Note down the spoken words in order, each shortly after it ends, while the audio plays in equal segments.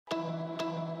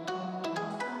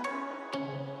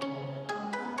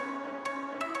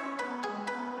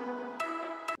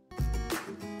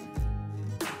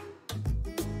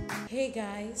Hey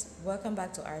guys, welcome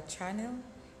back to our channel.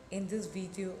 In this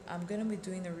video, I'm going to be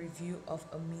doing a review of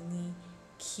a mini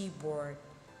keyboard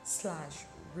slash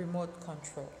remote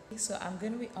control. So I'm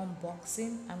going to be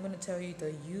unboxing, I'm going to tell you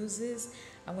the uses,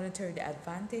 I'm going to tell you the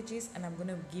advantages, and I'm going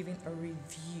to be giving a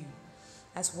review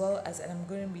as well as I'm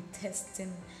going to be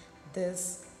testing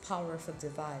this powerful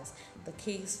device. The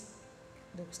case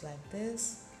looks like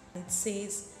this. It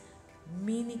says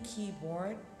mini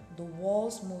keyboard, the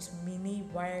world's most mini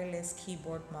wireless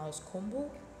keyboard mouse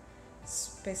combo,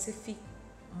 specific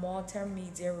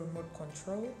multimedia remote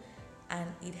control, and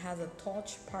it has a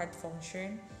touchpad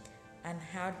function and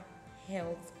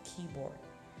handheld keyboard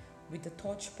with the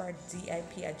touchpad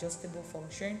DIP adjustable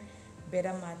function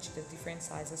better match the different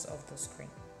sizes of the screen.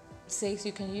 It says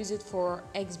you can use it for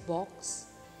Xbox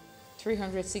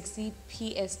 360,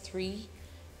 PS3.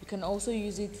 You can also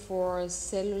use it for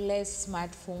cellular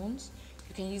smartphones.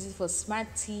 You can use it for smart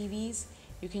TVs.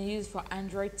 You can use it for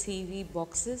Android TV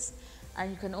boxes.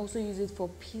 And you can also use it for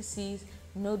PCs,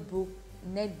 notebook,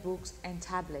 netbooks, and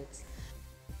tablets.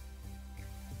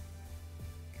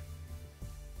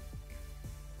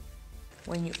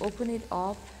 When you open it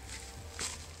up,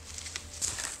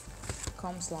 it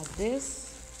comes like this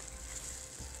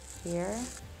here.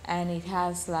 And it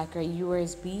has like a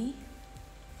USB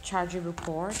chargeable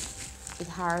port. It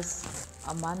has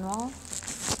a manual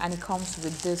and it comes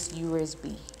with this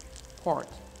USB port.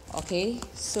 Okay,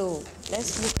 so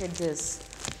let's look at this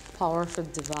powerful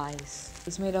device.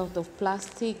 It's made out of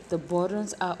plastic. The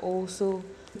buttons are also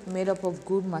made up of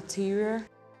good material.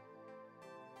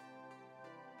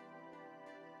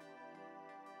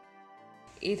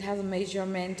 It has a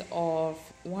measurement of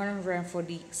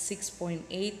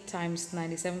 146.8 times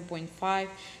 97.5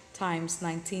 times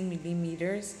 19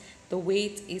 millimeters. The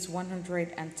weight is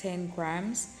 110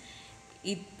 grams.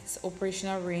 Its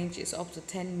operational range is up to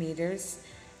 10 meters.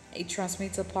 It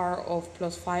transmits a power of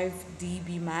plus 5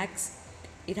 dB max.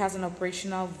 It has an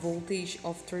operational voltage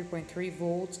of 3.3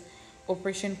 volts,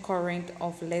 operation current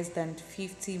of less than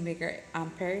 50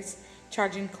 megaamperes,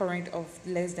 charging current of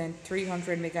less than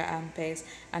 300 megaamperes,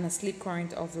 and a sleep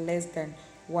current of less than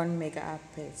 1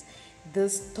 megaamperes.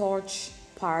 This touch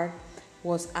part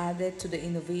was added to the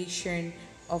innovation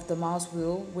of the mouse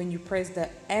wheel. When you press the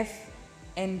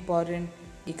FN button,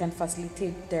 you can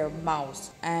facilitate the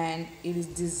mouse, and it is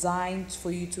designed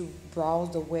for you to browse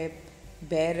the web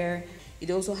better. It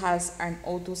also has an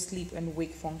auto sleep and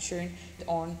wake function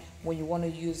on when you want to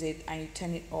use it, and you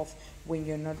turn it off when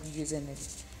you're not using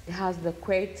it. It has the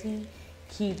QWERTY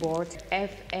keyboard,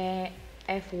 F1,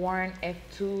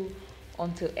 F2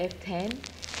 until F10.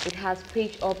 It has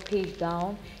page up, page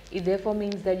down. It therefore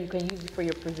means that you can use it for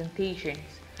your presentations.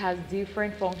 It has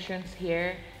different functions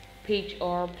here: page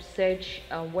up, search,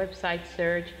 website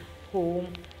search,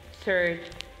 home, search,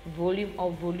 volume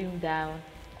up, volume down,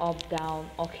 up, down,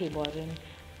 OK button.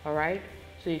 Alright,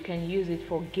 so you can use it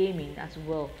for gaming as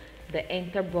well. The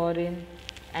enter button,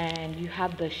 and you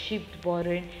have the shift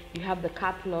button, you have the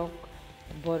cap lock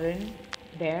button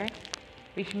there,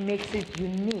 which makes it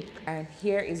unique. And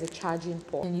here is a charging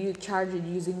port, and you charge it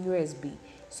using USB,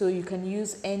 so you can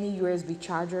use any USB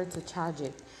charger to charge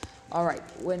it. All right,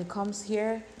 when it comes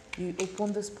here, you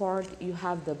open this part, you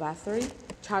have the battery,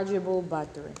 chargeable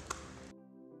battery.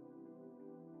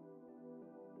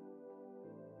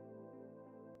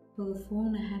 For the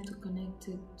phone, I have to connect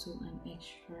it to an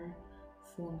extra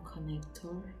phone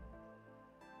connector.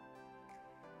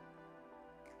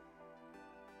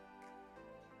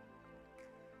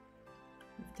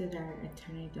 After that, I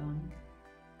turn it on.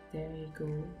 There you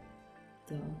go,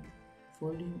 the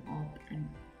volume up and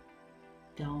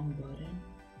down button.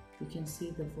 You can see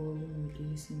the volume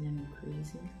reducing and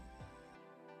increasing.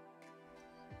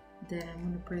 Then I'm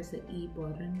going to press the E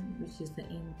button, which is the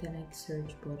internet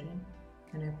search button.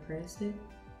 When I press it,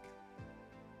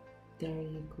 there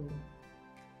you go,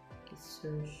 it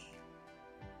search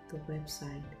the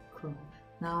website Chrome.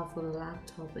 Now for the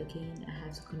laptop, again I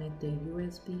have to connect the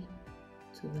USB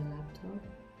to the laptop.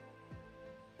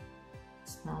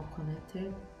 It's now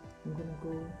connected. I'm gonna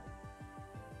go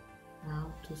now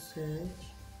to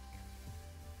search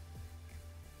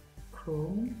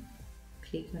Chrome,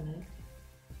 click on it,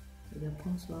 it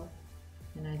opens up,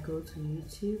 and I go to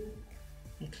YouTube,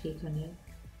 I click on it,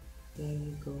 there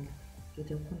you go,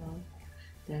 it opens up.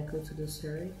 Then I go to the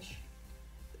search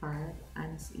part,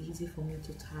 and it's easy for me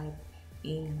to type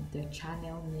in the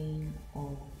channel name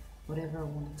or whatever I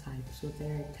want to type. So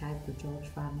there I type the George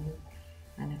family,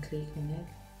 and I click on it,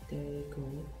 there you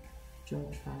go,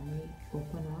 George family,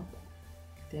 open up.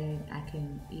 Then I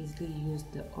can easily use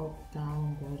the up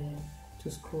down button to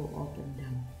scroll up and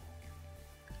down,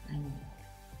 and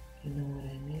You know what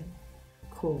I mean?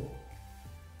 Cool.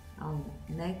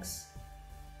 Next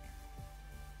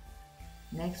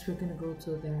we're gonna go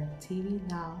to the TV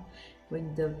now.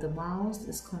 When the mouse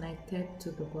is connected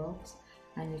to the box,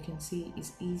 and you can see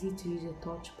it's easy to use a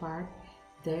touchpad.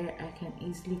 There I can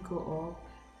easily go up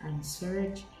and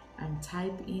search and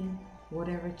type in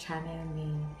whatever channel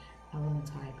name I want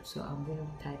to type. So I'm going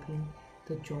to type in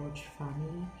the George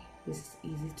family. This is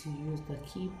easy to use the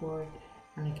keyboard,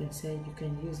 and like I said, you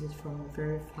can use it from a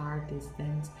very far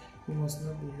distance. You must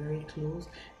not be very close,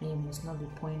 and you must not be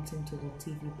pointing to the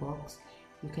TV box.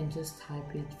 You can just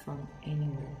type it from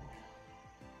anywhere.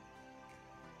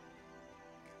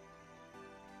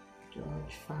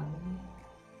 George family,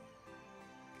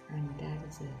 and that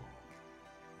is it.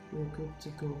 You're good to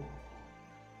go.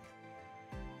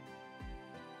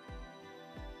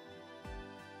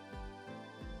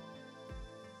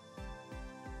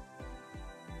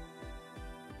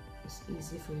 It's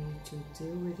easy for you to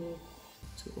deal with it,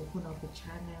 to open up a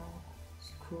channel,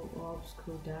 scroll up,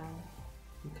 scroll down.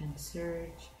 You can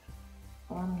search.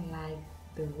 Unlike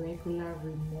the regular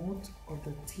remote of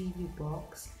the TV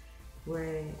box,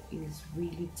 where it's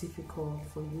really difficult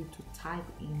for you to type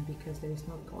in because there is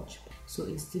no touch, so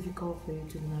it's difficult for you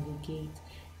to navigate.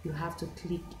 You have to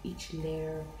click each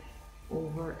layer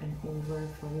over and over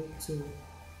for it to,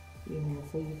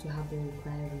 for you to have the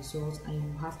required results, and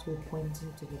you have to be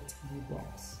pointing to the TV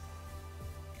box.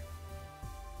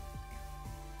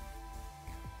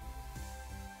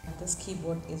 This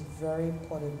keyboard is very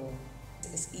portable.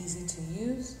 It's easy to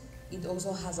use. It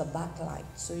also has a backlight,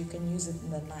 so you can use it in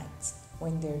the night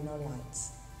when there are no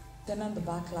lights. Turn on the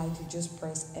backlight, you just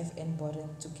press FN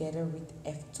button together with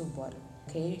F2 button.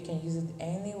 Okay, you can use it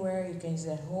anywhere. You can use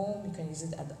it at home, you can use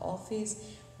it at the office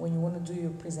when you want to do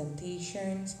your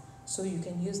presentations. So you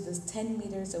can use this 10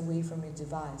 meters away from your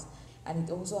device. And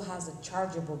it also has a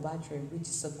chargeable battery, which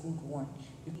is a good one.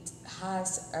 It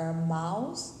has a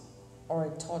mouse or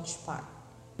a touchpad.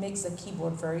 It makes the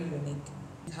keyboard very unique.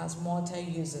 It has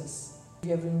multi-uses. If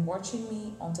you have been watching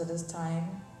me until this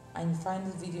time and you find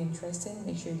this video interesting,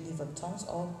 make sure you leave a thumbs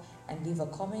up and leave a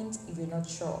comment if you're not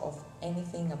sure of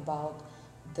anything about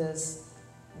this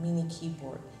mini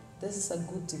keyboard. This is a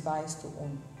good device to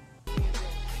own.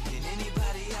 Can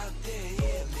anybody out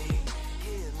there,